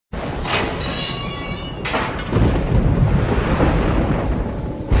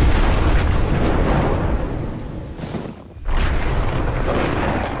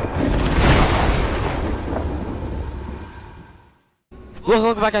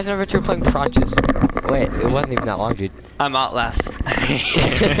welcome back guys, another video playing Prochs. Wait, it wasn't even that long, dude. I'm Outlast.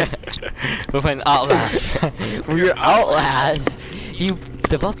 We're playing Outlast. We're Outlast. You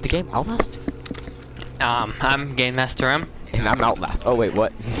developed the game Outlast? I'm Game Master M. And I'm Outlast. Oh wait,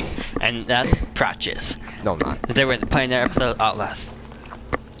 what? And that's Prochs. No, I'm not. They were playing their episode of Outlast.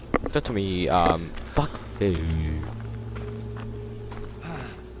 Don't tell me, fuck.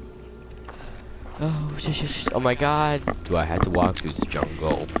 Oh, shh. Oh my god. Do I have to walk through this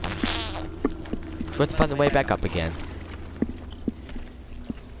jungle? Let's find the way back up again.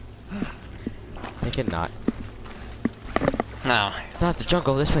 I think not. No. Not the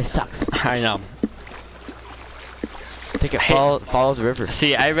jungle, this place sucks. I know. Take it, follow the river.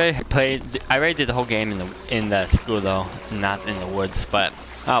 See, I already did the whole game in the school though, not in the woods, but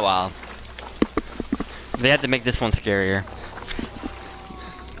oh well. They had to make this one scarier.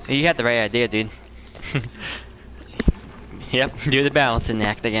 You had the right idea, dude. Yep, do the balancing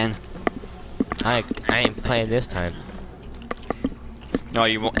act again. I ain't playing this time. No,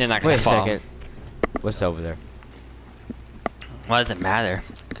 you're not gonna Wait a fall. second. What's over there? What does it matter?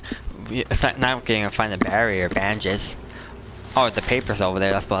 If I'm not getting to find a barrier, bandages. Oh, the paper's over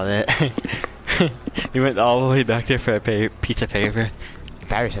there, that's about it. You went all the way back there for a piece of paper. The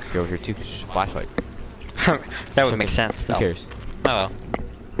batteries have to go over here too, because there's a flashlight. That would make sense, though. Who cares? Oh well.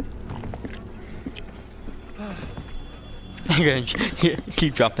 You're gonna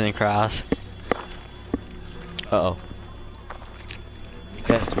keep jumping across. Uh-oh.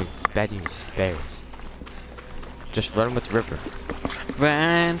 Yes, means bad news. Bears. Just run with the river.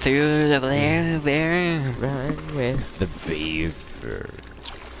 Run through the river. Run with the beaver.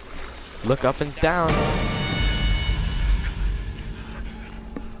 Look up and down.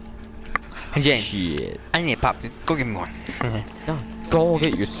 Hey Jane, Shit. I need a pop. Go get me one. No, go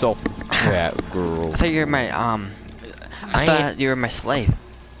get yourself that girl. I thought you were my I thought you were my slave.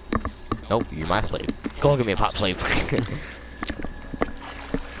 Nope, you're my slave. Go get me a pop slave.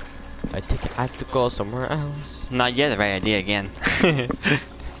 I have to go somewhere else. No, you had the right idea again.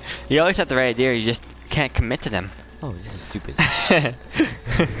 You always have the right idea, you just can't commit to them. Oh, this is stupid.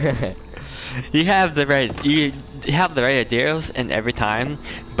 You have the right ideas and every time,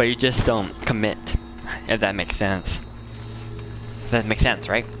 but you just don't commit. If that makes sense. That makes sense,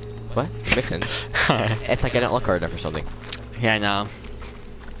 right? What? It makes sense. It's like I don't look hard enough or something. Yeah, I know.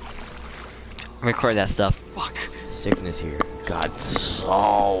 Record that stuff. Fuck. Sickness here. God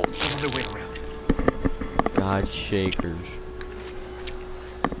salt. The way around. God shakers.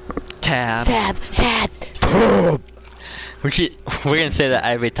 Tab. Tab. We're gonna say that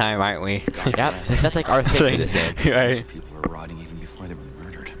every time, aren't we? Yep, that's like our thing for this game. Right. These people were rotting even before they were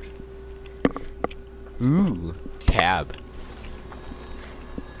murdered. Ooh. Tab.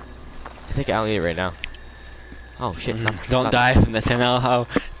 I think I'll eat it right now. Oh shit. Don't die from this. I know how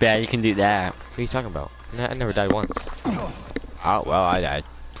bad you can do that. What are you talking about? I never died once. Oh, well, I died.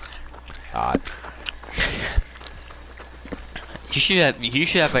 You should have like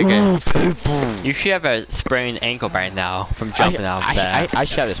you should have a sprained ankle by now from jumping off that. I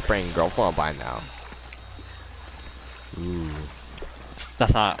should have a sprained girlfriend by now. Ooh.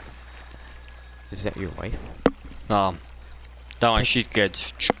 That's not. Is that your wife? Don't worry, she's good.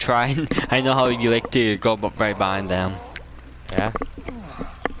 Try. I know how you like to go right behind them. Yeah.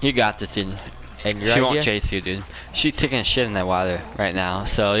 You got this, dude. And your She idea? won't chase you, dude. She's taking a shit in that water right now,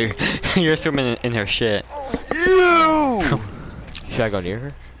 so you're swimming in her shit. Ew! Should I go near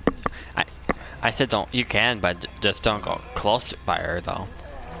her? I said don't. You can, but just don't go close by her though.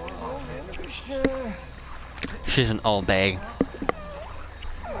 She's an old bag.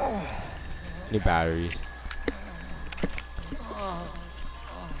 New batteries.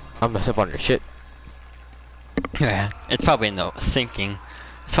 I'll mess up on her shit. Yeah, it's probably in the sinking.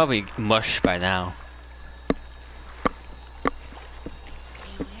 It's probably mush by now.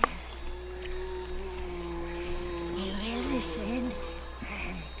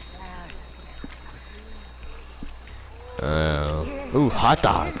 Ooh, hot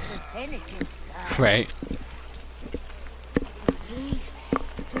dogs. Right.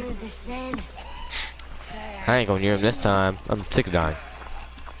 I ain't going near him this time. I'm sick of dying.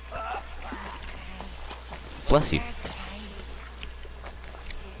 Bless you.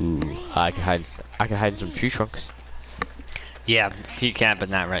 Ooh, I can hide in some tree trunks. Yeah, you can, but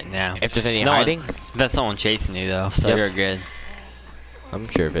not right now. If there's any hiding, that's someone chasing you though, so Yep. you're good. I'm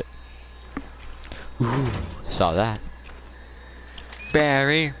sure of it. Ooh, saw that.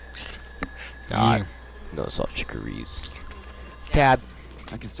 Barry. God, no salt chicories. Tab.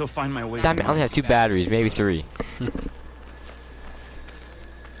 I can still find my way. Damn it, I only have 2 batteries, maybe 3.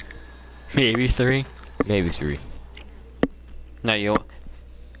 Maybe 3. Maybe 3. No, you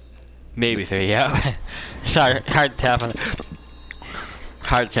Maybe 3, yeah. Sorry, hard to tell.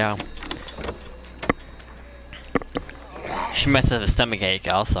 Hard to tell. She must have a stomach ache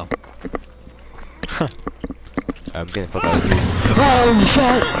also. I'm getting fucked out of here. Oh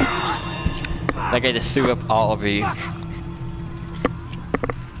shit! That guy just threw up all over you.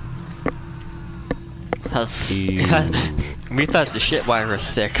 We thought the shit wire was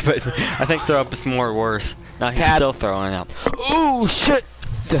sick, but I think throw up is more worse. Now he's Cat. still throwing up. Oh shit!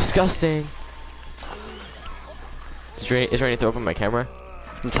 Disgusting. Is there any throw up on my camera?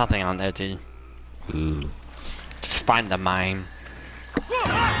 There's something on there, dude. Ooh. Just find the mine.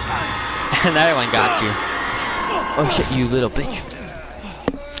 And everyone got you. Oh shit, you little bitch.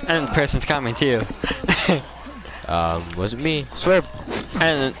 And the person's coming too. Wasn't me. Swear.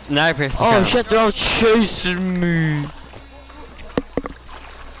 And another person's Oh coming. shit, they're all chasing me.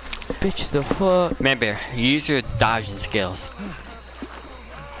 Bitch, the fuck. Remember, use your dodging skills.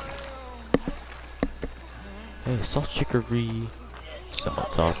 Hey, salt chicory.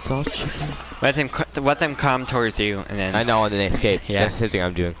 Salt chicken. Let them come towards you, and then I know, and then they escape. Yeah. That's the same thing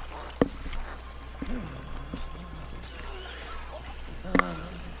I'm doing.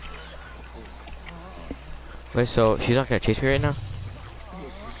 Wait, so she's not gonna chase me right now?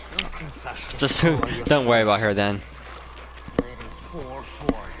 just don't worry about her then.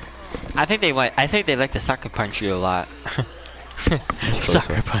 I think they like to sucker punch you a lot.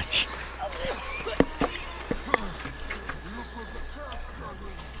 Sucker punch.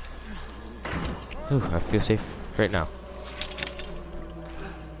 Ooh, I feel safe right now.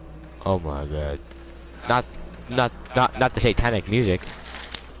 Oh my god. Not the satanic music.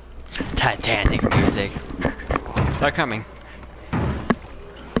 Titanic music. They're coming.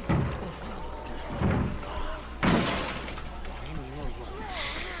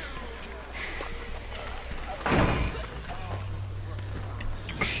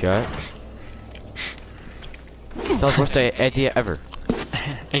 Shut. That was the worst idea ever.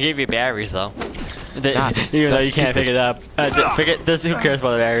 I gave you batteries though. Nah, Even though you that's can't stupid. pick it up. Forget this. Who cares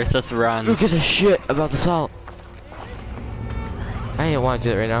about the batteries? Let's run. Who gives a shit about the salt? I ain't want to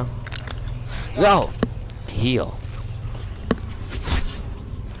do it right now. No! Heal.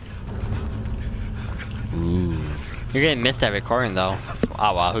 Ooh. You're gonna miss that recording though.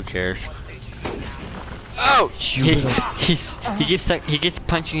 Oh well, who cares? Ouch! He gets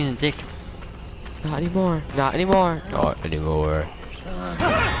punched you in the dick. Not anymore. Not anymore. Not anymore.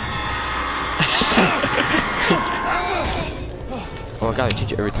 Oh my god, they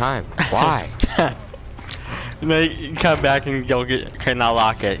change it every time. Why? Now you can come back and go cannot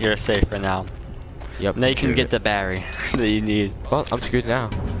lock it. You're safe for now. Yep. Now you can get the battery that you need. Well, I'm screwed now.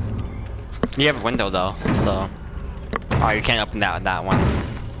 You have a window though, so. Oh, you can't open that one.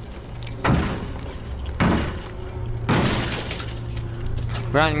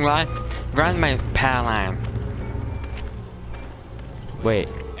 Run my power line. Wait,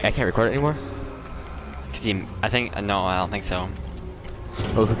 I can't record it anymore? I think, no, I don't think so.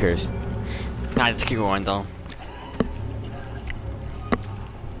 Oh, who cares? Nah, just keep going though.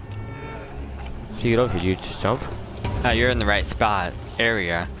 So you get over here, you just jump? You're in the right spot,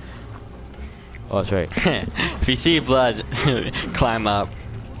 area. Oh, that's right. If you see blood, climb up.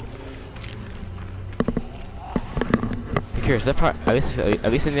 Who cares? That part, at least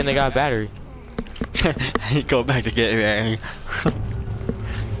in the end I got a battery. Go back to get it.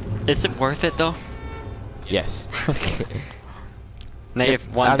 Is it worth it though? Yes. Now you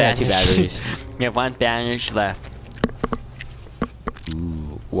have one I've got 2 bandage. batteries. You have one bandage left.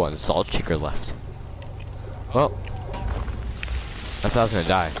 Ooh, 1 salt chicker left. Well, I thought I was gonna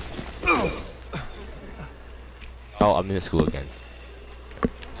die. Oh, I'm in the school again.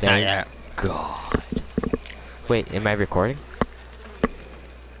 Not yet. God. Wait, am I recording?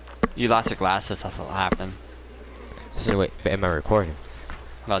 You lost your glasses, that's what happened. So wait, but am I recording?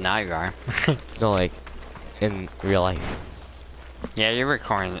 Well, now you are. No, like, in real life. Yeah, you're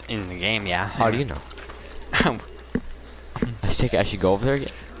recording in the game, yeah. How do you know? I should go over there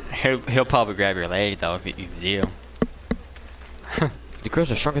again? He'll probably grab your leg though if you do. The girls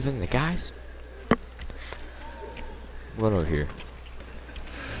are stronger than the guys? What over here?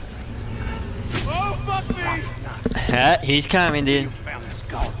 Oh, fuck me! He's coming, dude. Found this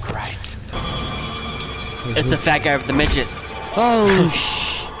skull, Christ. It's the fat guy with the midget. Oh,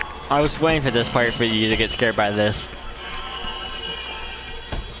 shh. I was waiting for this part for you to get scared by this.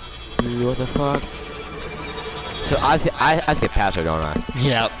 What the fuck? So I think pass her, don't I?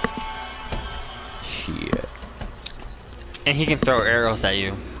 Yep. Shit. And he can throw arrows at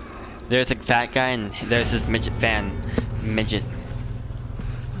you. There's a fat guy and there's this midget.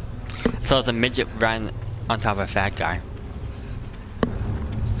 So it's a midget running on top of a fat guy.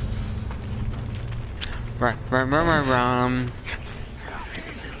 Run, run, run, run, run.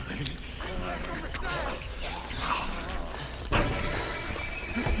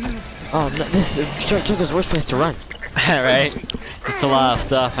 Oh no, this is Jungle's worst place to run. Right? It's a lot of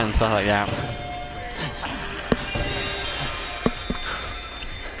stuff and stuff like that.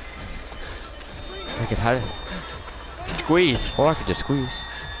 I could hide it. Squeeze. Or I could just squeeze.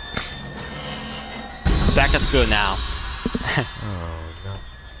 Back at school now. Oh no.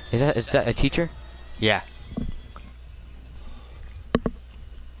 Is that a teacher? Yeah.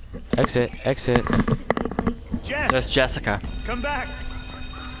 Exit, exit. Jess, There's Jessica. come back.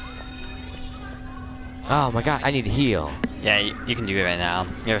 Oh my god, I need to heal. Yeah, you can do it right now.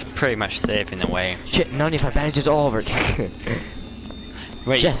 You're pretty much safe in a way. Shit, none of my bandages all over.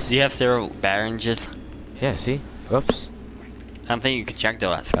 Wait, Jess. do you have 0 bandages? Yeah, see? Whoops. I don't think you can check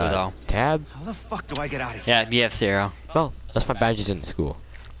though at school though. Tab? How the fuck do I get out of here? Yeah, you have 0. Well, that's my bandages in school.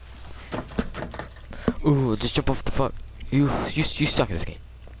 Ooh, just jump off the fuck. You suck at this game.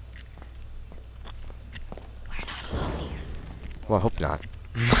 We're not alone here. Well, I hope not.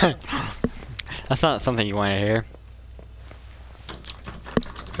 That's not something you want to hear.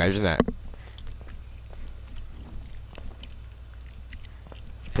 Imagine that.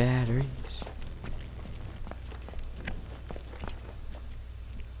 Batteries.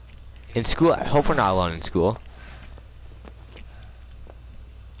 In school, I hope we're not alone in school.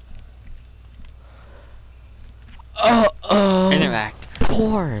 Oh, Interact.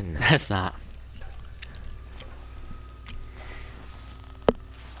 porn. That's not.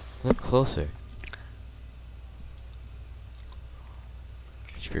 Look closer.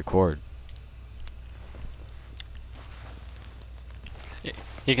 Just record.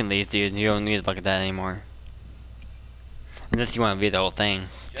 You can leave, dude. You don't need to look at that anymore. Unless you want to read the whole thing.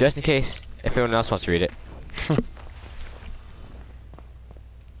 Just in case, if anyone else wants to read it.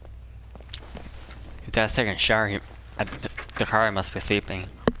 If that's taking a shower, the car must be sleeping.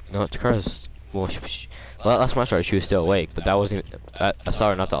 No, Takara's. Well, last time I started, she was still awake, but that wasn't. I saw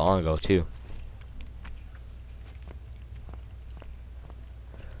her not that long ago too.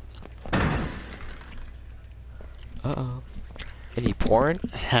 Uh-oh. Any porn?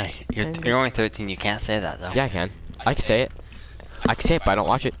 Hey, you're only 13. You can't say that though. Yeah, I can. I can say it. I can say it, but I don't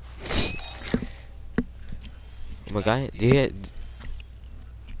watch it. Oh my god, do you?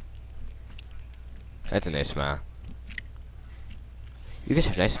 That's a nice smile. You guys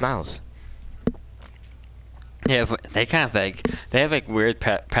have nice smiles. Yeah, but they kind of like they have like weird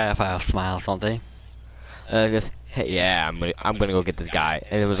pedophile smiles, don't they? Just, hey, yeah, I'm gonna go get this guy,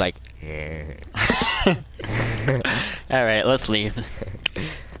 and it was like. All right, let's leave.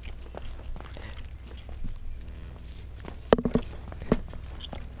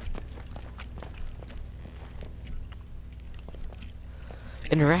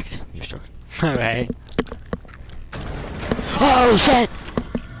 Interact. You're struggling. All right. Oh shit!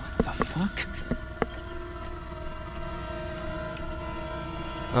 The fuck?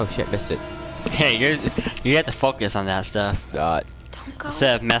 Oh shit, missed it. Hey, you have to focus on that stuff Uh, Don't go.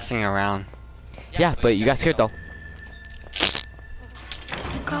 instead of messing around. yeah, but you got scared though.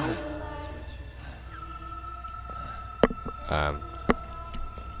 Don't go.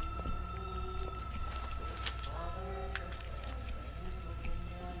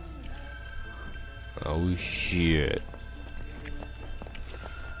 Oh shit.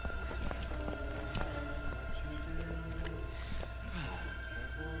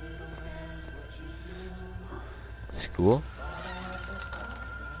 School?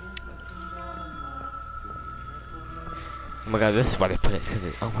 Oh my god, this is why they put it.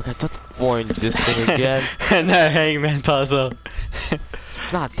 Oh my god, let's find this thing again. No hangman puzzle.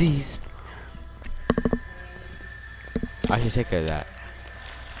 Not these. I should take care of that.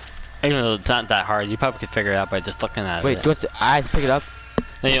 Even though it's not that hard, you probably could figure it out by just looking at Wait, it. what's I have to pick it up?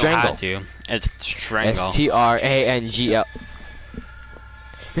 No, you don't Strangle. have to. It's strangle. S-T-R-A-N-G-L.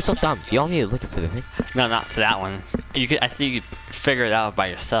 You're so dumb. You all need to look for the thing. No, not for that one. You could. I see you could figure it out by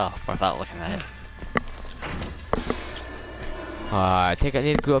yourself without looking at it. I think I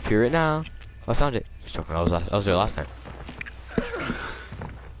need to go up here right now. I found it. I was there last time.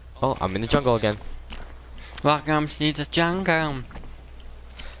 Oh, I'm in the jungle again. Welcome to the jungle.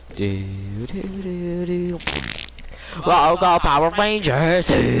 Do do do do. Go go Power Rangers.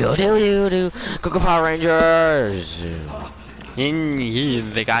 Do do do do. Go Power Rangers.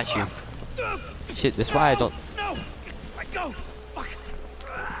 They got you. Shit, that's why I don't. No! Let go! Fuck!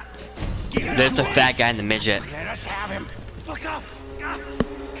 There's the fat guy and the midget. Let us have him! Fuck off! No!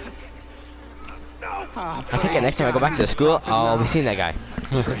 I think next time I go back to the school, I'll be seeing that guy.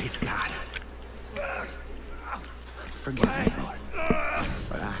 Praise God. Forgive me, Lord.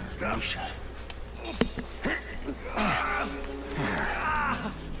 But I have no shot.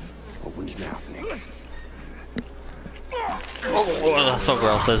 also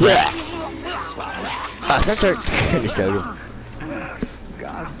gross, isn't it? Censored. Just joking.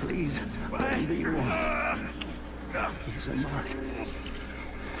 God, please. Let him be the one. He's a mark.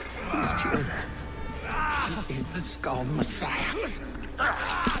 He's pure. He is the Skull Messiah.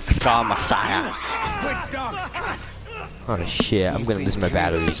 Skull Messiah. Quick, dog's cut. Oh shit, I'm gonna lose my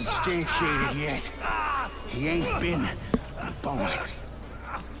batteries. Substantiated yet. He ain't been born.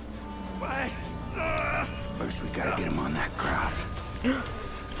 First, we gotta get him on that cross.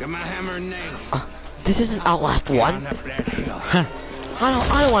 Get my hammer and nails. This isn't Outlast 1. On up that hill. I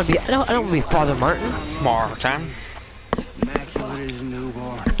don't want to be. I don't want to be Father Martin. Martin. Immaculate as a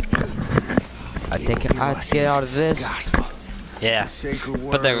newborn. I think I'd get out of this. Gospel. Yeah.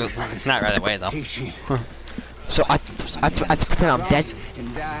 Sacred But they're word. not right away though. Teaching. So I pretend I'm dead.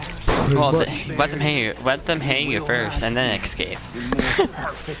 And die Well, let them hang you first, and then escape. in more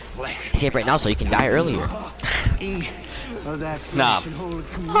perfect flesh. Escape right now so you can die earlier. Eat of that Nah. flesh and hold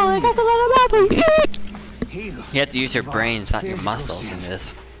Oh, I got the little battery. heal. You have to use your brains, not your muscles in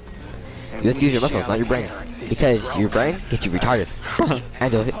this. You have to use your muscles, not your brain, because your brain gets you retarded.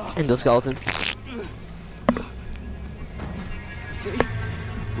 Endoskeleton. See?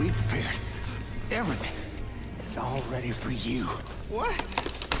 We prepared everything. It's all ready for you. What?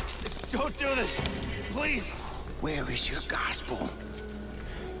 Don't do this. Please. Where is your gospel?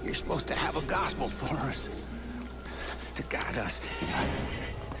 You're supposed to have a gospel for us. To guide us in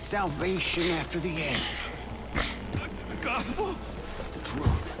salvation after the end. The gospel? The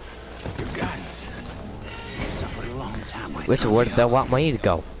truth. Your guidance. You suffered a long time waiting. Which where did they want me to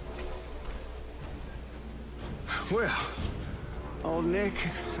go? Well, old Nick,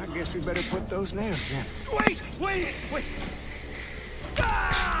 I guess we better put those nails in. Wait!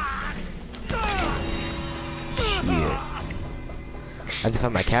 Yeah. I have to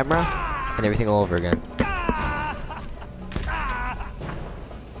find my camera and everything all over again.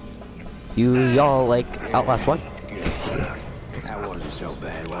 Y'all like Outlast 1? That wasn't so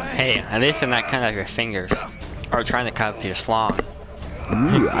bad, was it? Hey, at least they're not cutting off your fingers, or trying to cut off your schlong.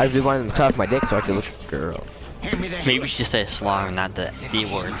 Ooh, I really wanted to cut off my dick so I could look at a girl. Hand me that. Maybe you should say schlong, not the D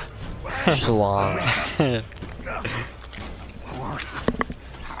word. Schlong. Of course.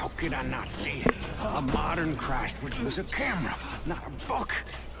 How could I not see it? A modern Christ would use a camera, not a book.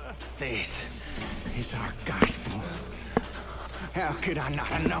 This is our gospel. How could I not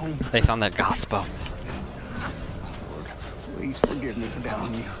have known? They found the gospel. Lord, please forgive me for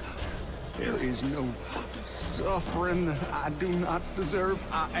doubting you. There is no suffering that I do not deserve.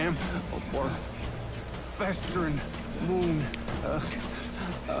 I am a worm, festering wound.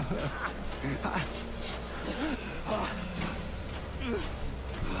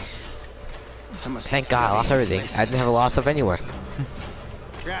 Thank God I lost everything. I didn't have a loss of anywhere.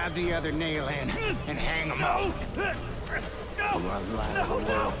 Drive the other nail in and hang them up. You are the light of the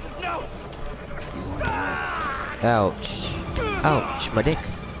world. Ouch. Ouch, my dick.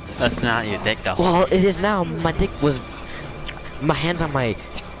 That's not your dick though. Well, it is now. My dick was... My hands on my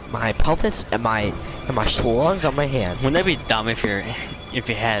pelvis and my schlongs on my hand. Wouldn't that be dumb if you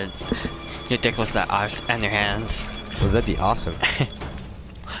had your dick was that off and your hands? Well, that'd be awesome.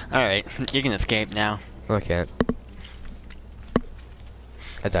 Alright, you can escape now. No, I can't.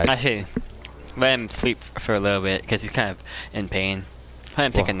 I died. Actually, let him sleep for a little bit, because he's kind of in pain. Let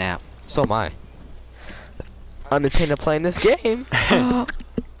him take a nap. So am I. I'm in pain of playing this game.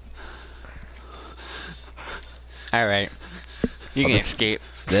 Alright. You can escape.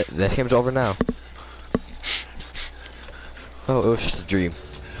 This game's over now. Oh, it was just a dream.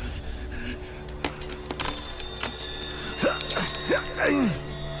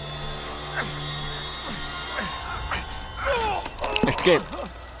 Escape.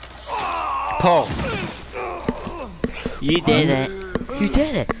 Paul. You did it. You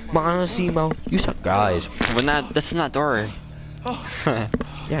did it, Montesimo. You suck, guys. We're not. This is not Dory. Yeah,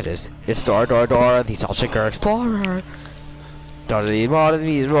 it is. It's Dora, the Salt Shaker Explorer. Dora. You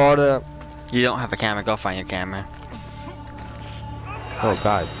don't have a camera. Go find your camera. Oh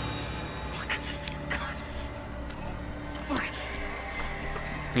God.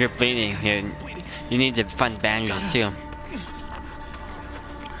 You're bleeding. You need to find bandages too.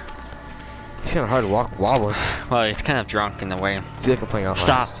 It's kind of hard to walk wobbling. Well, he's kind of drunk in the way. I feel like I'm playing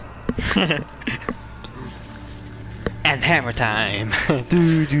Outlast. Stop. And hammer time.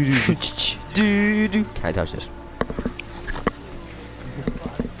 Do. Can I touch this?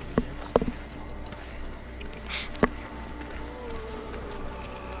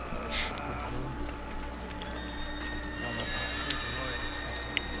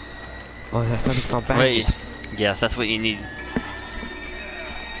 Oh, I found bandages. Wait. Yes, that's what you need.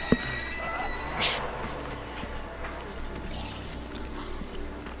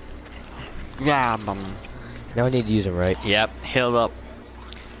 grab them. Now I need to use them, right? Yep, heal up.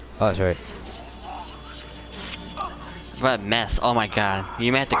 Oh, that's right. What a mess. Oh my god.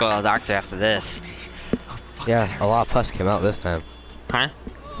 You may have to go to the doctor after this. Yeah, a lot of pus came out this time. Huh?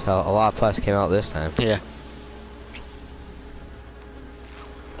 So a lot of pus came out this time. Yeah.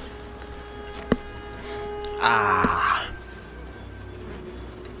 Ah.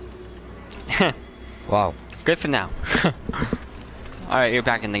 Wow. Good for now. Alright, you're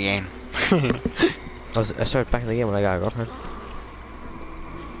back in the game. I started back in the game when I got a girlfriend.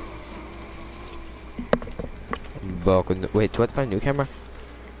 Wait, do I have to find a new camera?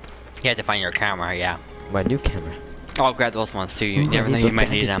 You have to find your camera, yeah. My new camera. I'll grab those ones too. You Ooh, never I know, need you the might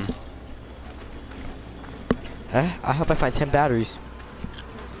need them. I hope I find 10 batteries.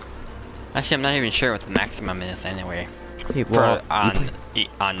 Actually, I'm not even sure what the maximum is anyway. Hey, For well,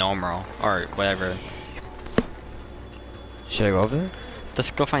 on normal or whatever. should I go over there?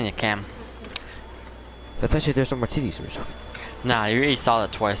 Just go find your cam. That's actually there's no more titties or something. Nah, you already saw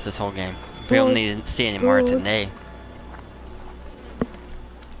it twice this whole game. We don't need to see any more today.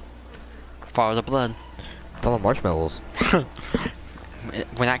 Follow the blood. Follow marshmallows.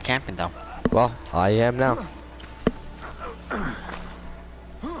 We're not camping though. Well, I am now.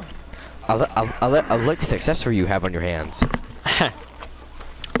 I like the accessory you have on your hands.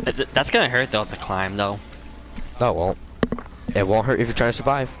 That's gonna hurt though, the climb though. No, it won't. It won't hurt if you're trying to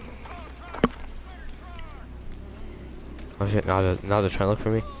survive. Oh shit, now they're trying to look for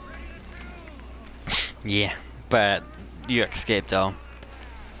me. Yeah, but you escaped though.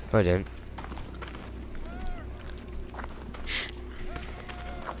 No, I didn't.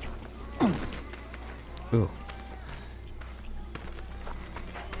 Ooh.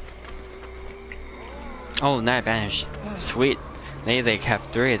 Oh, night advantage. Sweet. Maybe they kept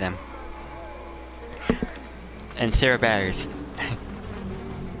 3 of them. And 0 batteries.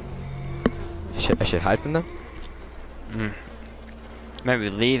 I should hide from them? Maybe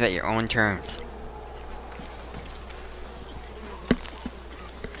leave at your own terms.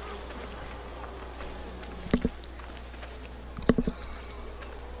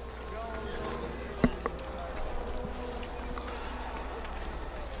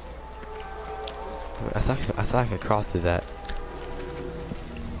 I thought I could crawl through that.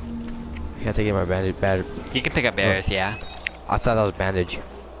 I can't take it my bandage. You can pick up berries, yeah. I thought that was bandage.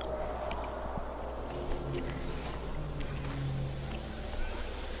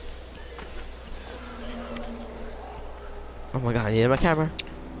 Oh my god, I need my camera.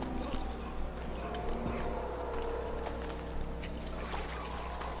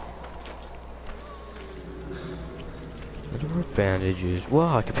 What are bandages?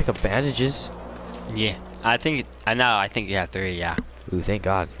 Whoa, I can pick up bandages. Yeah. I think you have 3, yeah. Ooh, thank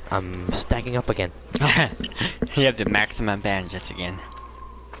god. I'm stacking up again. You have the maximum bandages again.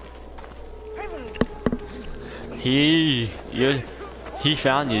 He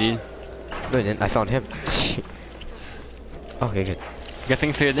found you, dude. No, I didn't. I found him. Okay, good. Good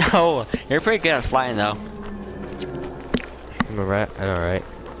thing through. Oh, you're pretty good at sliding though. I'm alright. I'm alright.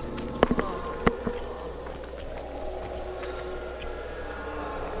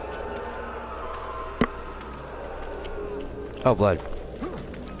 Oh, blood.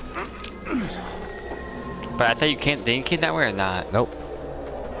 But I thought you can't. They came that way or not? Nope.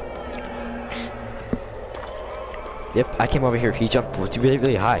 Yep, I came over here. He jumped really,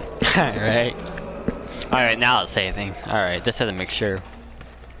 really high. Right. Alright, now let's say anything. Alright, just had to make sure.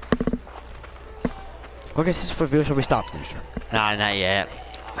 Okay, this is for video, shall we stop? Nah, not yet.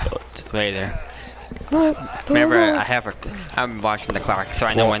 Later. Remember, I'm watching the clock, so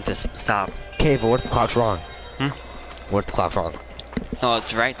I know when to stop. Okay, but what if the clock's wrong? Hmm? What if the clock's wrong? No,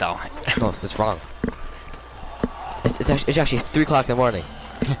 it's right though. No, it's wrong. It's actually 3 o'clock in the morning.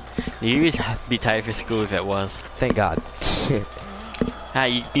 You'd be tired for school if it was. Thank God. Ah,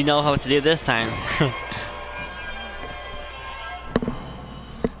 you know how to do this time.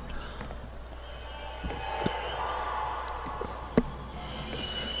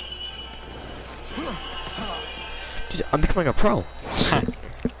 Dude, I'm becoming a pro.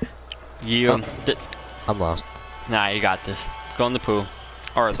 I'm lost. Nah, you got this. Go in the pool.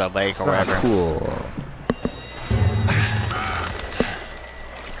 Or the lake or wherever. Cool.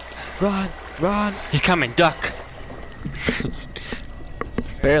 Run! Run! He's coming, duck!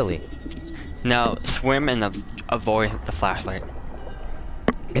 Barely. No, swim and avoid the flashlight.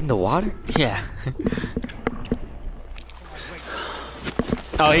 In the water? Yeah.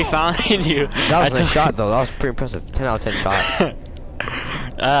 Oh, he found you. That was a nice shot, though. That was pretty impressive. 10 out of 10 shot.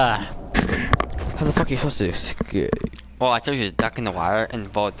 How the fuck are you supposed to do? Well, I told you to duck in the water and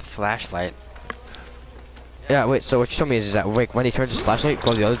avoid the flashlight. Yeah, wait, so what you told me is that wait, when he turns his flashlight,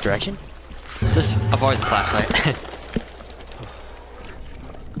 go the other direction? Just avoid the flashlight.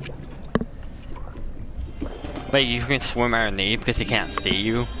 Wait, you can swim underneath because he can't see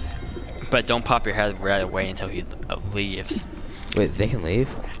you. But don't pop your head right away until he leaves. Wait, they can leave?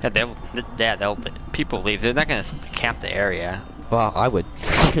 Yeah, they'll people leave. They're not gonna camp the area. Well, I would.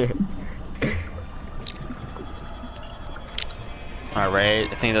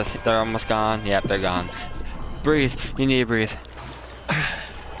 Alright, I think they're almost gone. Yep, they're gone. Breathe. You need to breathe.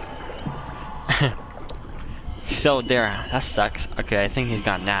 So there, that sucks. Okay, I think he's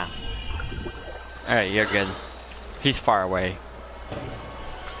gone now. Alright, you're good. He's far away.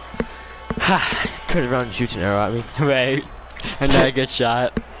 Turns around and shoots an arrow at me. Right. Another good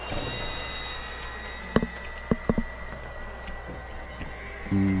shot.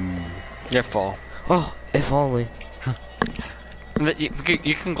 You're full. Oh, if only. But you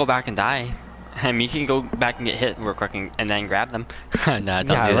can go back and die. I mean, you can go back and get hit real quick and then grab them. No, don't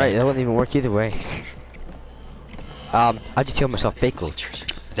do Yeah, that. right. That wouldn't even work either way. I just healed myself fakely.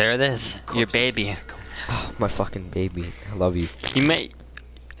 There it is. Your baby. My fucking baby. I love you. You may.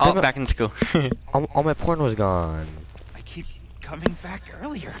 Oh, Damn back in school. All my porn was gone. I keep coming back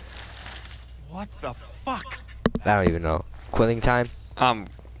earlier. What the fuck? I don't even know. Quilling time? What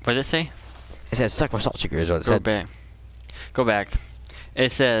did it say? It said suck my salt sugar is what it Go said. back. Go back.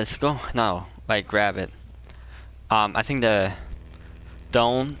 It says go. No, like grab it. I think the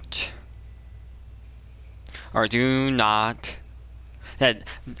don't or do not. That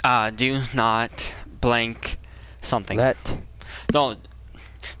do not blank something. Let Don't.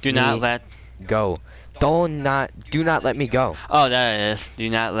 Do not me let. go. Do not let me go. Oh, that is. Do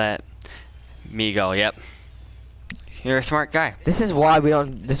not let me go. Yep. You're a smart guy. This is why we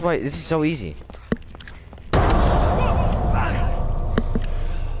don't. This is so easy.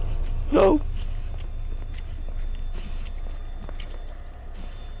 No.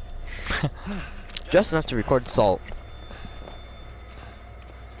 Just enough to record salt.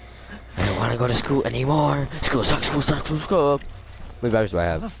 I don't want to go to school anymore. School sucks. School sucks. School sucks. How many batteries do I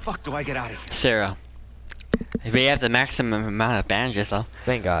How have? the fuck do I get out of here? Sarah. We have the maximum amount of bandages though.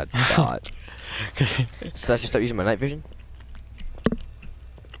 Thank God. God. So I should start using my night vision.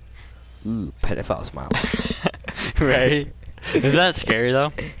 Ooh, pedophile smile. Right? Is that scary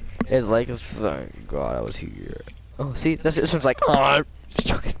though? It's like, thank God I was here. Oh, see, this one's like, oh, I'm just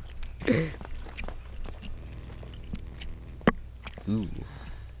joking. Ooh,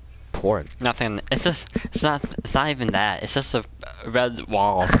 porn. Nothing. It's just. It's not even that. It's just a red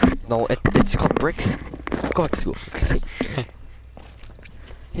wall. No, it's called bricks. Go back to school.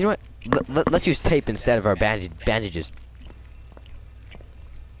 You know what? Let's use tape instead of our bandages.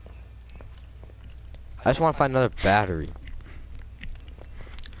 I just want to find another battery.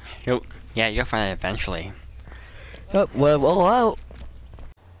 Yeah, you'll find it eventually. Oh, well.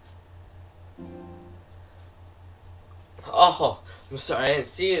 Oh, I'm sorry, I didn't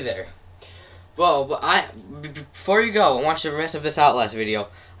see you there. Well, but before you go and watch the rest of this Outlast video,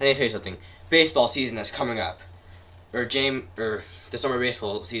 I need to tell you something. Baseball season is coming up. The summer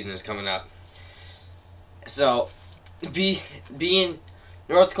baseball season is coming up. So, be in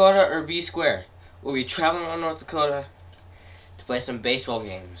North Dakota or be square. We'll be traveling around North Dakota to play some baseball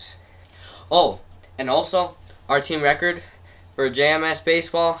games. Oh, and also, our team record for JMS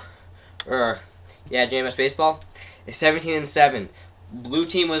baseball, JMS baseball, is 17-7. Blue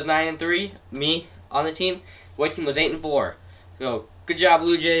team was 9-3. Me on the team. White team was 8-4. So good job,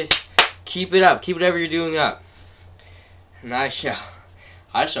 Blue Jays. Keep it up. Keep whatever you're doing up. And I shall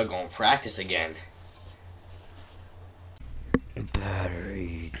go and practice again.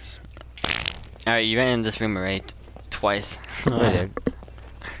 Batteries. Alright, you ran in this room right twice. I did.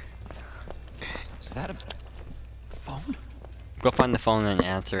 Is that a phone? Go find the phone and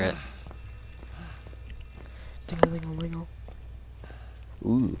answer it. Ding-a-ling-a-ling-a.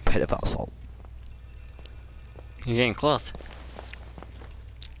 Ooh, pedophile salt. You're getting close.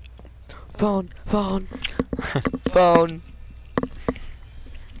 Phone.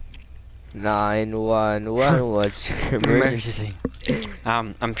 911, what's your emergency?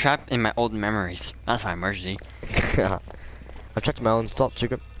 I'm trapped in my old memories. That's my emergency. I've checked my own salt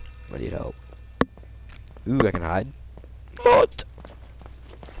sugar. I need help. Ooh, I can hide. What?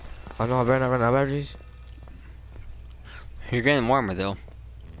 Oh no, I better not run out of batteries. You're getting warmer though.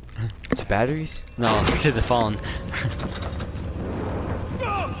 To batteries? No, to the phone.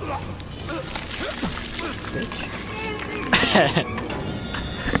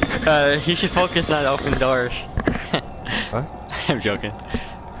 He should focus on open doors. What? I'm joking.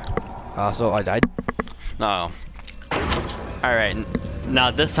 So I died? No. Alright,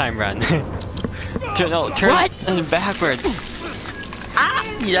 now this time run. Turn What? backwards.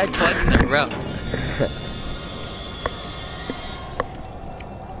 You died twice in a row.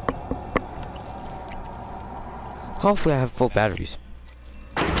 Hopefully I have full batteries.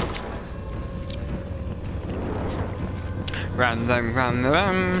 Run, run, run,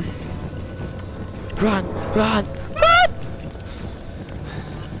 run. Run, run, run!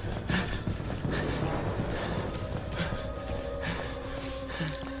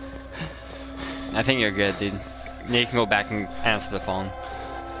 I think you're good, dude. Now you can go back and answer the phone.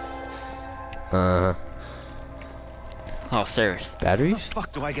 Oh, stairs. Batteries?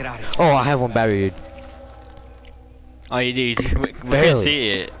 Fuck do I get out of here? Oh, I have one battery, dude. Oh, you did. We couldn't Barely. see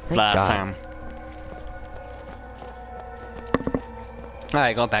it Thank last God. time.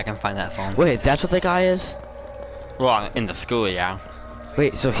 Alright, go back and find that phone. Wait, that's what the guy is? Well, in the school, yeah.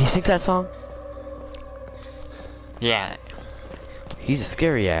 Wait, so he sings that song? Yeah. He's a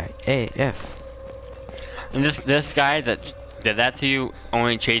scary AF. And this guy that did that to you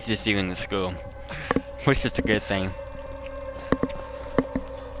only chases you in the school. Which is a good thing.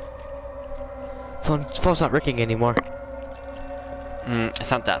 Phone's not ringing anymore.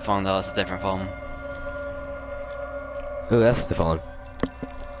 It's not that phone though, it's a different phone. Oh, that's the phone.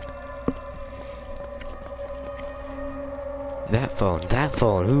 That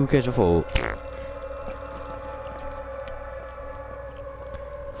phone, who gets a phone?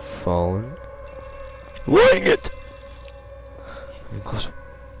 Phone. Ring it! Closer.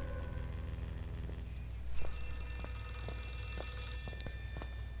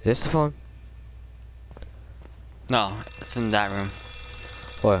 Is this the phone? No, it's in that room.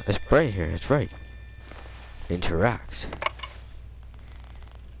 Well, it's right here, it's right. Interact.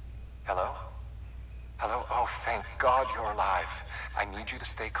 Hello? Hello? Oh, thank God you're alive. I need you to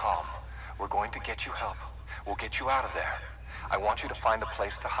stay calm. We're going to get you help. We'll get you out of there. I want you to find a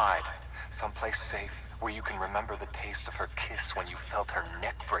place to hide. Someplace safe where you can remember the taste of her kiss when you felt her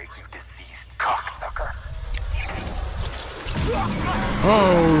neck break, you diseased cocksucker.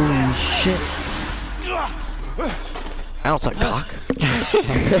 Oh, shit. I don't suck cock.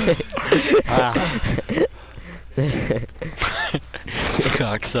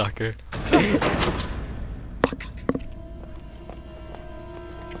 Cocksucker.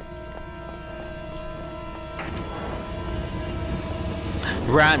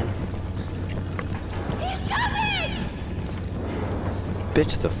 Run!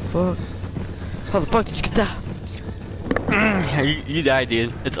 Bitch, the fuck? How the fuck did you get that? You died,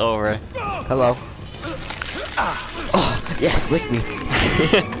 dude. It's over. Hello. Oh, yes, lick me.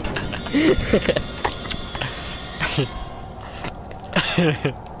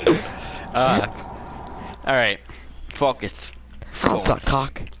 Alright. Focus. I don't suck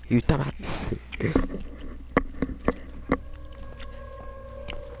cock, you dumbass.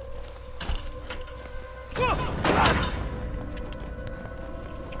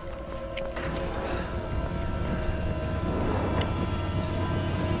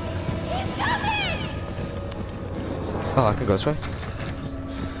 Oh, I can go this way?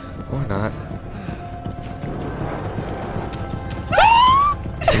 Or not?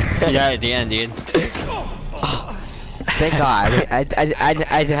 You died at the end, dude. Oh, thank God. I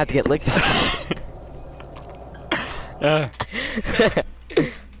didn't have to get licked.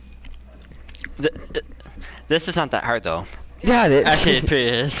 This is not that hard though. Yeah, it is. Actually, it pretty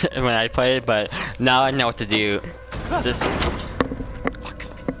is when I play it, but now I know what to do. Just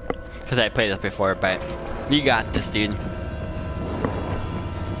because I played this before, but you got this, dude.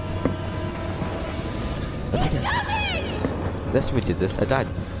 Let's we did this. I died.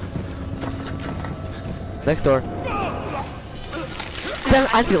 Next door. Damn,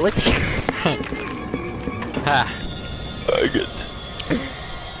 I feel like. Ha. I get.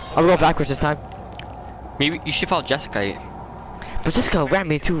 I'm going backwards this time. Maybe you should follow Jessica. But Jessica ran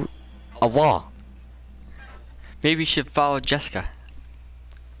me into a wall. Maybe you should follow Jessica.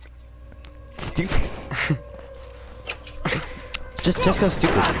 Stupid. Jessica's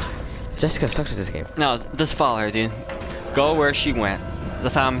stupid. Jessica sucks at this game. No, just follow her, dude. Go where she went.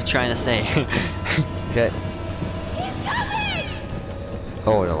 That's what I'm trying to say. Okay.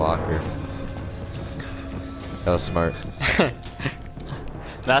 Oh, in a locker. That was smart.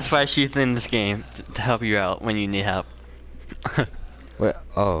 That's why she's in this game, to help you out when you need help. Wait,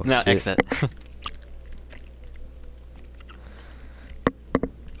 oh. Now shit. exit.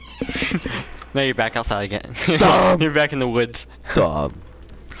 Now you're back outside again. Dumb. You're back in the woods. Dumb.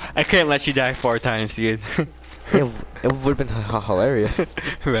 I can't let you die 4 times, dude. It would have been hilarious.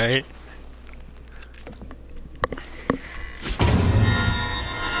 Right?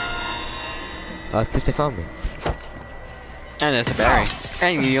 I think they found me. And there's a battery.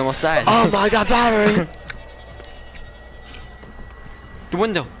 And you almost died. Oh my god, battery! The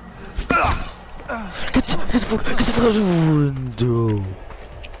window. Get the window.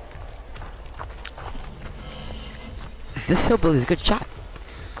 This hillbilly's a good shot.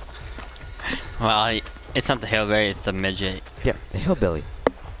 Well, it's not the hillbilly, it's the midget. Yeah, the hillbilly.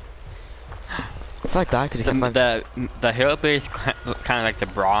 I feel like that because The hillbilly's kind of like the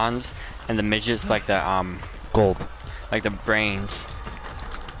bronze, and the midget's like the gold. like the brains.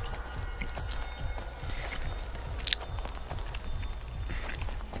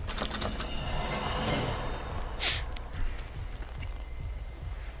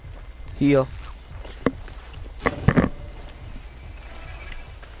 Heal.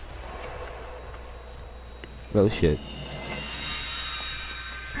 Oh shit.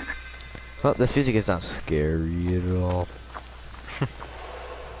 Well, this music is not scary at all.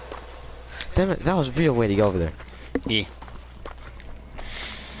 Damn it, that was a real way to go over there. Yeah.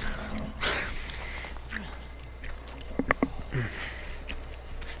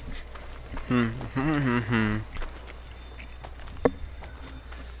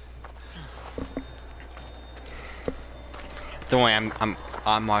 Don't worry,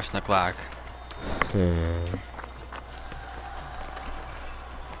 I'm watching the clock.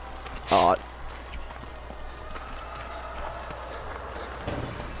 Oh.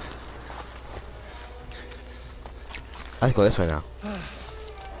 Let's go this way now.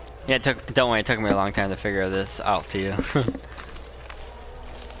 Yeah, don't worry, it took me a long time to figure this out too.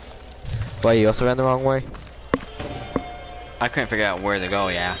 Why, you also ran the wrong way? I couldn't figure out where to go,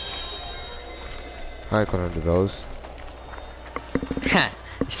 yeah. I couldn't do those.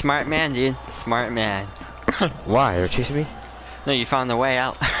 Smart man, dude. Smart man. Why? They're chasing me? No, you found the way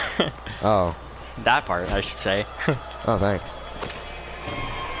out. Oh. That part, I should say. Oh, thanks.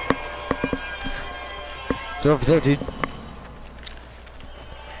 It's over there, dude.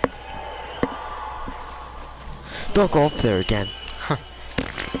 Don't go up there again.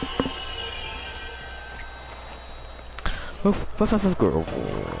 Girl.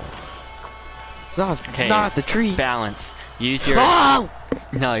 No, Okay, not the tree. Balance. Use your. Oh!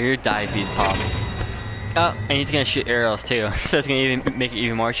 No, your dive pop. Oh, and he's gonna shoot arrows too. So it's gonna even make it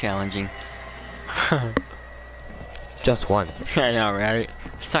even more challenging. Just one. I know, right?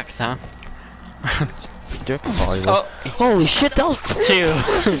 Sucks, huh? Oh. Holy shit, that was Two.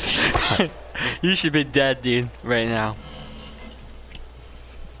 You should be dead, dude, right now.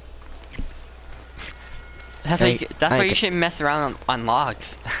 That's why you shouldn't mess around on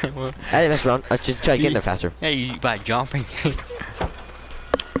logs. I didn't mess around. I should try to get in there faster. Yeah, you by jumping.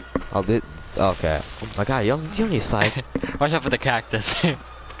 I'll do. Okay. Oh my god, you don't need slide. Watch out for the cactus.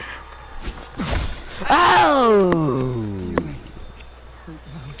 Oh!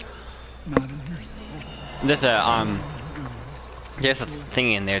 There's a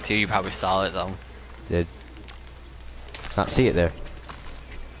thing in there too. You probably saw it though. Did. Not see it there.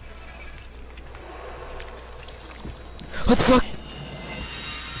 What the fuck?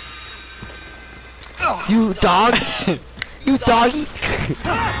 You dog! You doggy!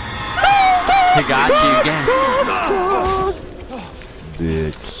 He got you again.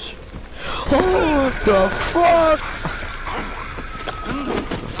 Bitch. What the fuck?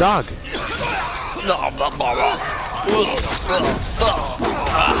 Dog.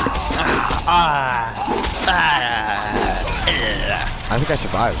 I think I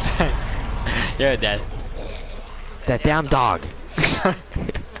survived. You're dead. That damn dog.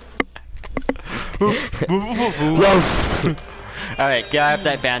 Alright, get up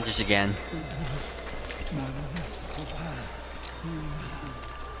that bandage again.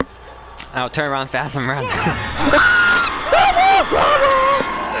 Now turn around fast and run.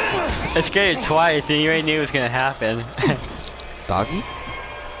 I scared you twice and you already knew it was gonna happen. Doggy?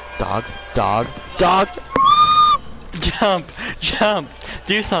 Dog, dog, dog! Jump! Jump!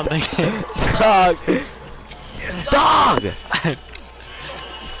 Do something! Dog! Dog! I'm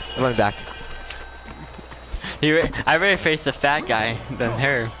running back. I rather face the fat guy than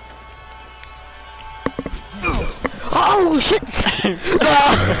her. Oh shit!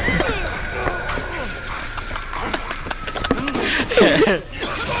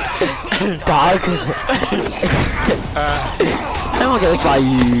 Dog! I don't want to get licked by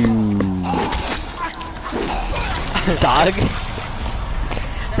you. Dog!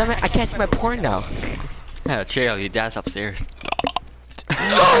 Damn it, I can't see my porn now. Yeah, chill, your dad's upstairs.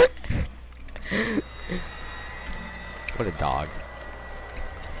 What a dog.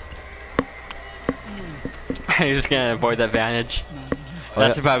 You're just gonna avoid that bandage.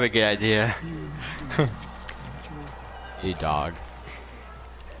 That's probably a good idea. You dog.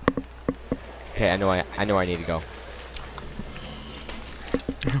 Okay, I know where I need to go.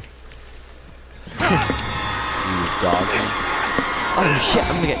 You dog. Oh shit,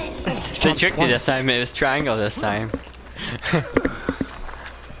 I'm gonna get... They tricked you this time, it was triangle this time.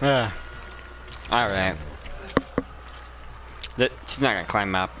 Alright. She's not gonna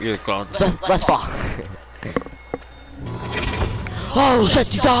climb up, you're gold. Let's fall. Oh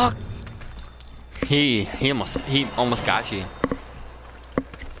shit, you dog! He almost got you.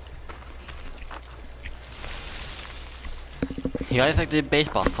 You always like the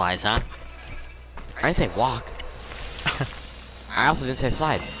baseball slides, huh? I didn't say walk. I also didn't say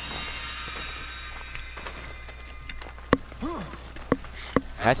slide.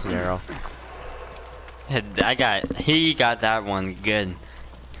 That's an arrow. He got that one good.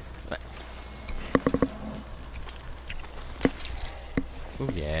 Oh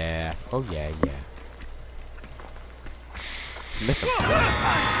yeah. Oh yeah, yeah. Missed him.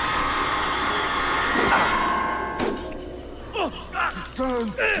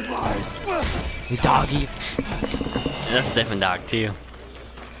 You doggy. That's a different dog too.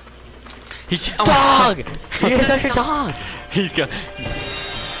 Dog! You're such a dog! He's go.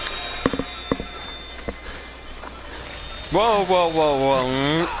 Whoa, whoa, whoa,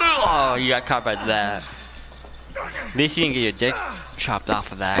 whoa. Oh, you got caught by that. At least you didn't get your dick chopped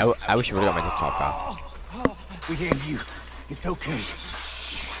off of that. I wish you would've got my dick chopped off. We have you. It's okay.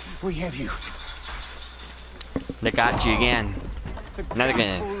 We have you. They got you again. Now they're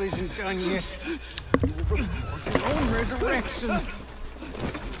gonna. Gospel isn't done yet. You will report your own resurrection. You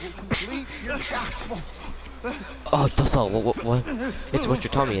will complete your gospel. Oh, that's all. What? It's what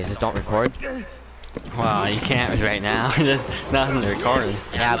you're telling me is it don't record? Wow, you can't right now. There's nothing to record.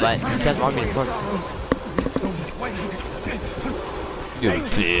 Yeah, but he doesn't want me to record. You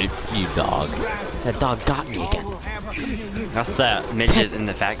dog. That dog got me again. That's that midget and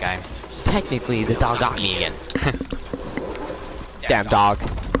the fat guy. Technically, the dog got me again. Damn dog.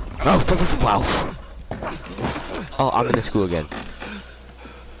 Oh, wow. Oh, I'm in the school again.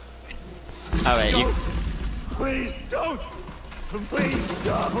 Alright, you. Please don't. Please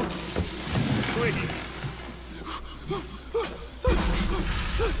don't. Please.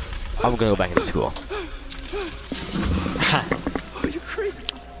 I'm gonna go back into school. Oh, you crazy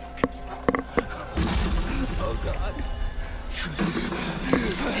motherfuckers. Oh, God.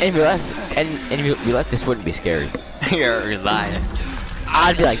 And if we left, and if we left, this wouldn't be scary. You're lying.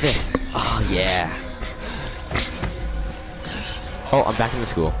 I'd be like this. Oh, yeah. Oh, I'm back in the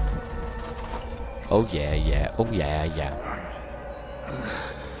school. Oh, yeah, yeah. Oh, yeah, yeah.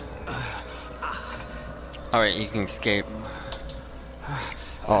 Alright, you can escape.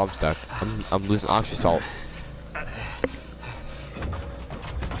 Oh, I'm stuck. I'm losing oxygen salt.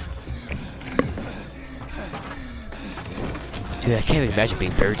 Dude, I can't even imagine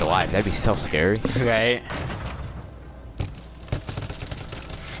being buried alive. That'd be so scary. Right.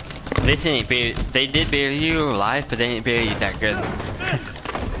 They did bury you alive, but they didn't bury you that good.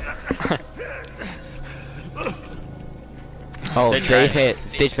 Oh, They they tried.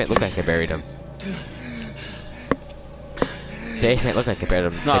 just made it look like they buried him. They just made it look like they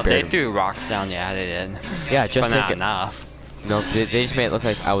buried him. No, they buried him. threw rocks down. Yeah, they did. Yeah, just but to not get enough. No, they just made it look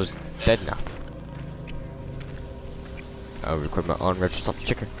like I was dead enough. I'll record my own register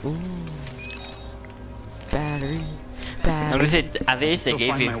chicken. Ooh. Battery. At least they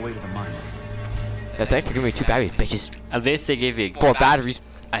gave you. Yeah, thanks for giving me 2 batteries, bitches. At least they gave you 4 batteries.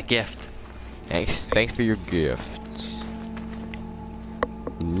 a gift. Thanks for your gifts.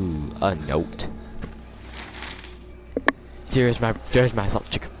 Ooh, a note. There's my salt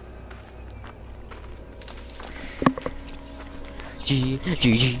chicken. G. I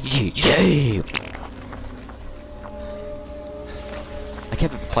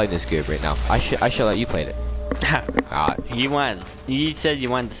can't be playing this good right now. I should let you play it. You said you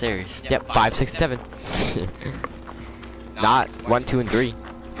wanted the series. Yep, 5, 6, and 7. Not 1, 2, and 3.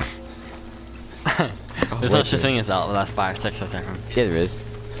 There's no such thing as Outlast 5, 6, or 7. Yeah, there is.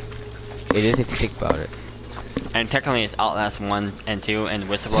 It is if you think about it. And technically it's Outlast 1 and 2 and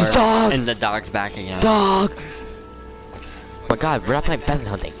Whistleblower. Dog! And the dog's back again. Dog! Oh my god, we're not playing pheasant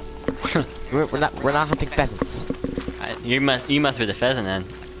hunting. we're not hunting pheasants. You must be the pheasant then.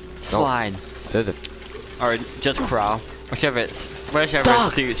 Slide. They're the Or just crawl. Whichever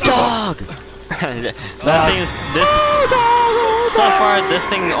dog! suits you. Dog! That thing is so far this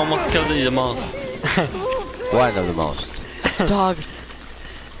thing almost killed you the most. One of the most. Dog!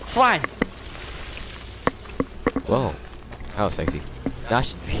 Slide! Whoa. That was sexy. Now I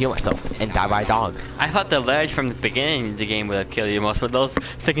should heal myself and die by a dog. I thought the ledge from the beginning of the game would have killed you the most, but those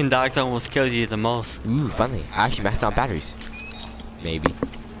freaking dogs almost killed you the most. Ooh, finally. I actually maxed out batteries. Maybe.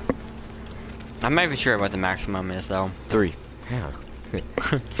 I'm not even sure what the maximum is though. 3. Hang on.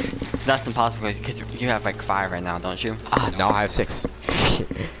 That's impossible because you have like 5 right now, don't you? Ah, no, I have 6.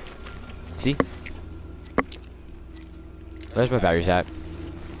 See? Where's my batteries at?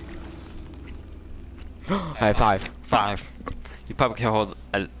 I have 5. 5. You probably can hold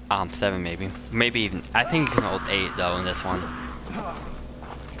 7 maybe. Maybe even. I think you can hold 8 though in this one.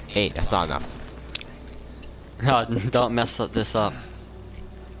 8, that's not enough. No, don't mess this up.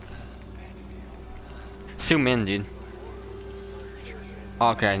 Zoom in, dude.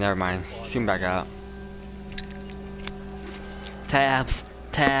 Okay, never mind. Zoom back out. Tabs.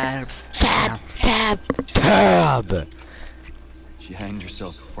 Tabs. Tab! Tab! Tab! She hanged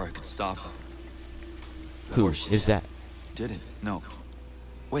herself before I could stop her. Who is that? Did it? No.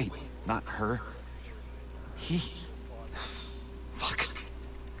 Wait, not her. He. Fuck.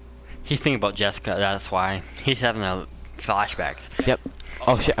 He's thinking about Jessica, that's why. He's having a flashbacks. Yep.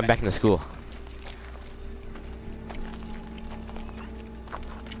 Oh shit, I'm back in the school.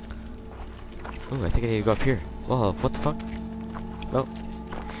 Ooh, I think I need to go up here. Whoa, what the fuck? Oh.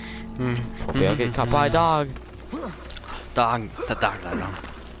 Hopefully I'll get caught by a dog. Dog. The dog.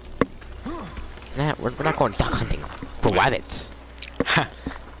 Nah, we're not going duck hunting for rabbits.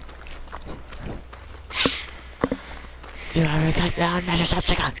 You are cut down, measure stop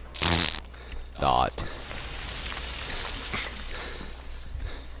chicken. Not.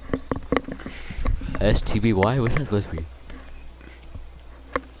 STBY? What's that supposed to be?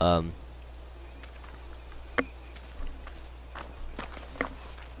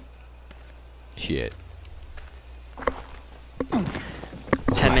 Shit.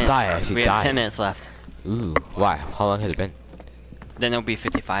 10 minutes. I actually We have died. 10 minutes left. Ooh, why? How long has it been? Then it'll be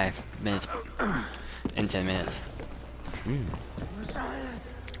 55 minutes in 10 minutes.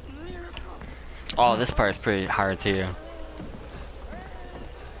 Oh, this part is pretty hard too.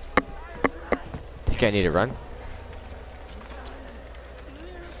 Think I need to run?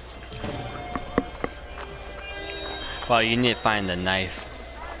 Well, you need to find the knife.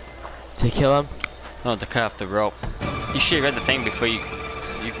 To kill him? No, to cut off the rope. You should have read the thing before you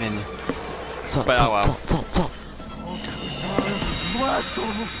can. Salt, But oh well. salt.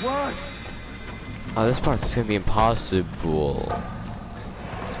 Oh, this part's gonna be impossible.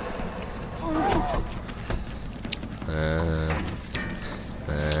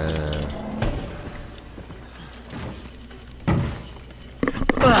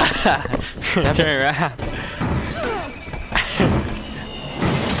 Turn around.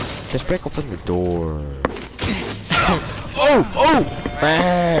 Just break open the door. Oh!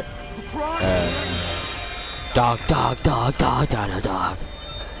 Dog.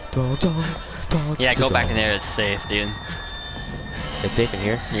 Yeah, go back in there. It's safe, dude. It's safe in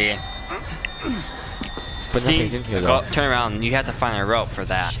here? Yeah. But See, nothing's in here though. turn around. You have to find a rope for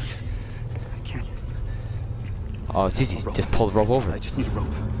that. I can't. Oh, it's easy. Just pull the rope over. I just need a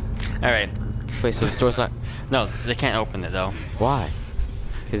rope. All right. Wait, so the store's not... No, they can't open it though. Why?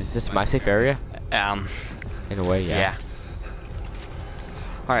 Is this my safe area? In a way, yeah.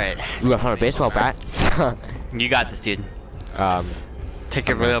 All right. Ooh, I found a baseball bat. You got this, dude. Take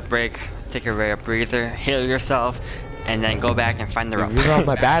a real break. Take a real breather. Heal yourself, and then go back and find the rope. Reload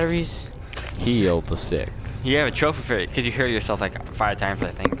my batteries. Heal the sick. You have a trophy for it because you heal yourself like 5 times,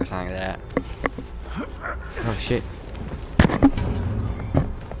 I think, or something like that. Oh shit.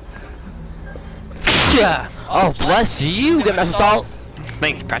 Yeah. Oh, bless you, the assault.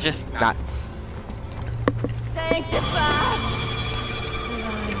 Thanks, precious. Not.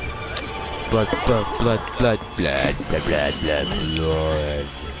 Blood.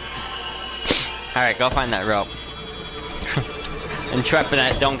 All right, go find that rope. And trap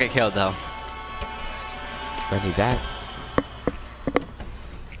it. Don't get killed though. I need that.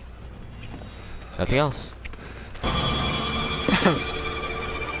 Nothing else.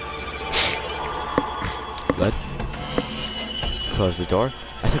 Blood. Close the door.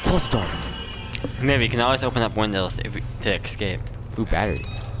 I said close the door. Maybe you can always open up windows to escape. Ooh, battery.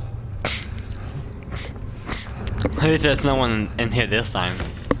 At least there's no one in here this time.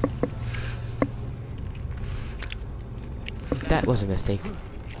 That was a mistake.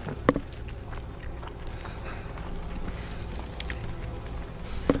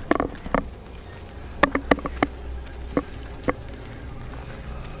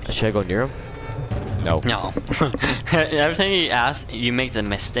 Should I go near him? No. No. Every time you ask, you make the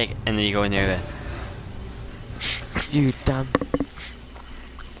mistake and then you go near it. You dumb.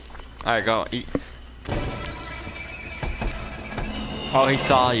 Alright, go. Eat. Oh, he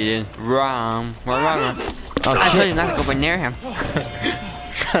saw you, dude. Run. Oh, I shit. told you not to go near him.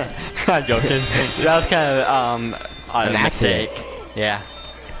 I'm joking. That was kind of An a mistake. accident. Yeah.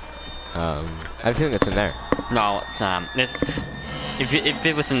 I think it's in there. No, it's If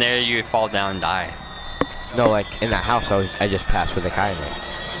it was in there, you would fall down and die. No, like in that house, I just passed with a guy in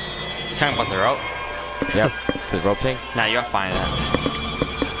it. You talking about the rope? Yep, the rope thing. Nah, you'll find that.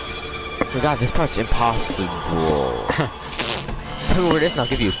 Oh my god, this part's impossible. Tell me where it is and I'll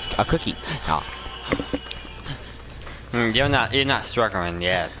give you a cookie. Ah, You're not struggling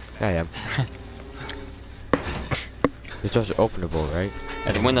yet. I am. These doors are openable, right?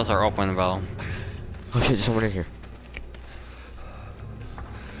 Yeah, the windows are openable. Oh shit, there's someone in here.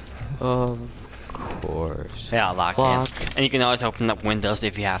 Of course. Yeah, lock Lock. in. And you can always open up windows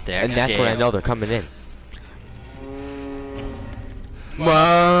if you have to. And that's when I escape. know they're coming in.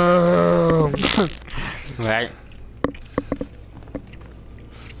 Mom! Right?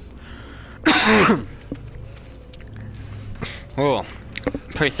 Oh,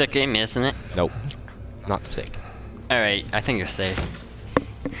 pretty sick game, isn't it? Nope. Not sick. Alright, I think you're safe.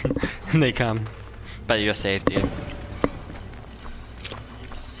 They come. But you're safe, dude.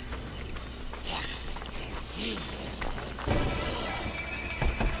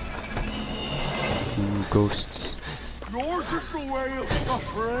 Ooh, ghosts. Yours is the way of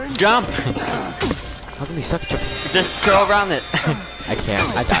suffering. Jump! How can we suck at your... Just go around it. I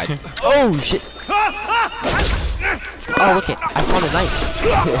can't. I died. Oh shit! Oh look it! I found a knife.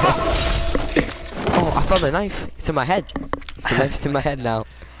 Oh, I found a knife. It's in my head. The knife's in my head now.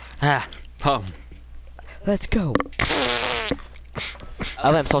 Ah, home. Let's go.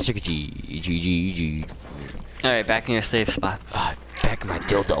 I'm Salsa G. Alright, back in your safe spot. Back in my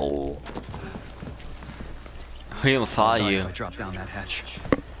dildo. We almost saw Die you. if I drop down that hatch.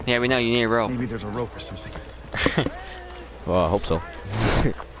 Yeah, we know you need a rope. Maybe there's a rope or something. Well, I hope so.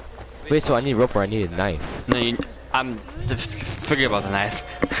 Wait, so I need rope or I need a knife? No, just forget about the knife.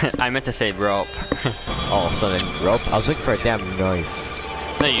 I meant to say rope. Oh, so then rope? I was looking for a damn knife.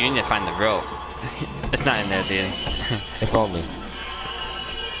 No, you need to find the rope. It's not in there, dude. If only.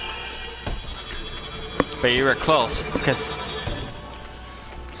 But you were close. Cause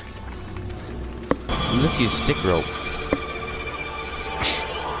Let's use stick rope.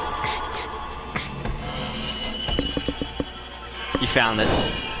 you found it.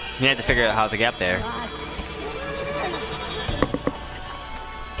 You had to figure out how to get there.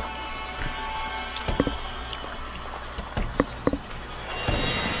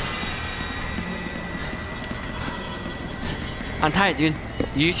 Untie it, dude.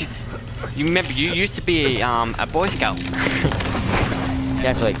 You remember you used to be a Boy Scout.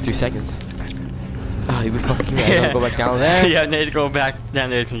 Yeah, for like 2 seconds. Oh, you fucking me. I gotta go back down there. Yeah, I need to go back down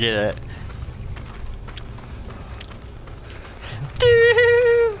there to get it.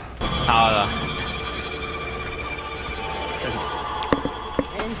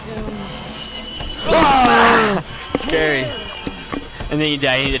 Oh, scary. And then you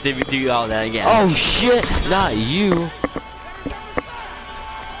die, and you have to do all that again. Oh shit! Not you.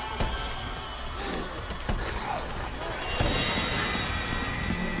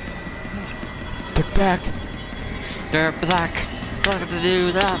 They're back. They're black. Look to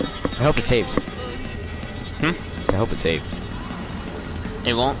do that. I hope it's saved. Hmm? I hope it's saved.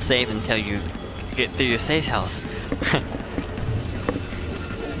 It won't save until you get through your safe house.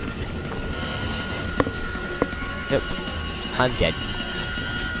 Yep. I'm dead.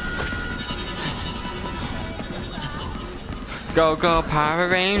 Go, go, Power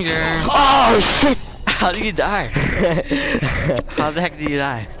Ranger. Oh shit! How did you die? How the heck did you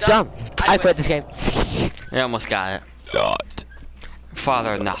die? Dumb. I quit this game. You almost got it. Not.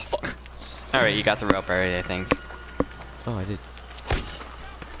 Father enough. Alright, you got the rope already, I think. Oh, I did.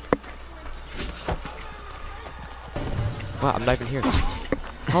 Wow, I'm not even here.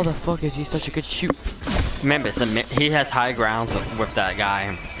 How the fuck is he such a good shoot? Remember, he has high ground with that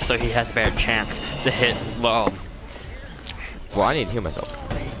guy, so he has a better chance to hit low. Well, I need to heal myself.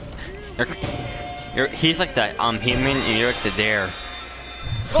 He's like the human, and you're like the dare.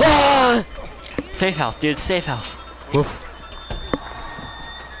 Ah! Safe house, dude. Safe house. Woof.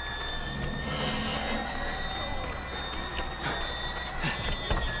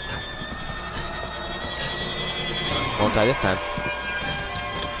 Won't die this time.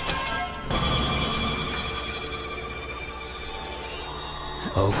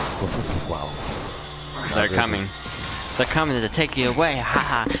 Oh, wow. They're coming. They're coming to take you away.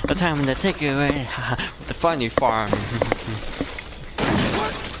 Haha. They're coming to take you away. Haha. With the funny farm.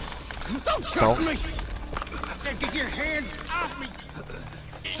 Don't touch me! I said get your hands off me!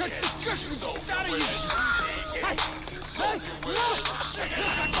 Such disgusting out of you! Hey! What are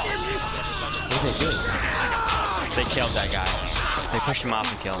they doing? They killed that guy. They pushed him off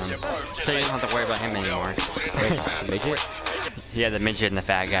and killed him. So you don't have to worry about him anymore. Wait, the midget? Yeah, the midget and the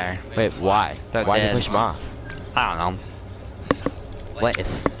fat guy. Wait, why? They're Why did dead. they push him off? I don't know. What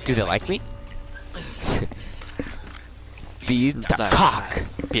is? Do they like me? Be the cock.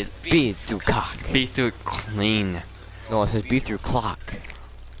 Be through cock. Be through clean. No, it says be through clock.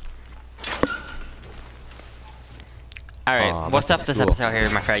 Alright, what's up this school. episode here,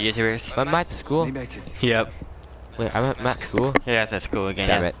 my friend YouTubers? I'm at school. Maybe I could. Yep. Wait, I'm at school. Yeah, that's at school again.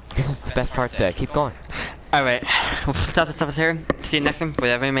 Damn yeah. it. This is the best part. Keep going. Alright, we'll stop this episode here. See you next time,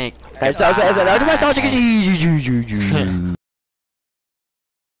 whatever we make.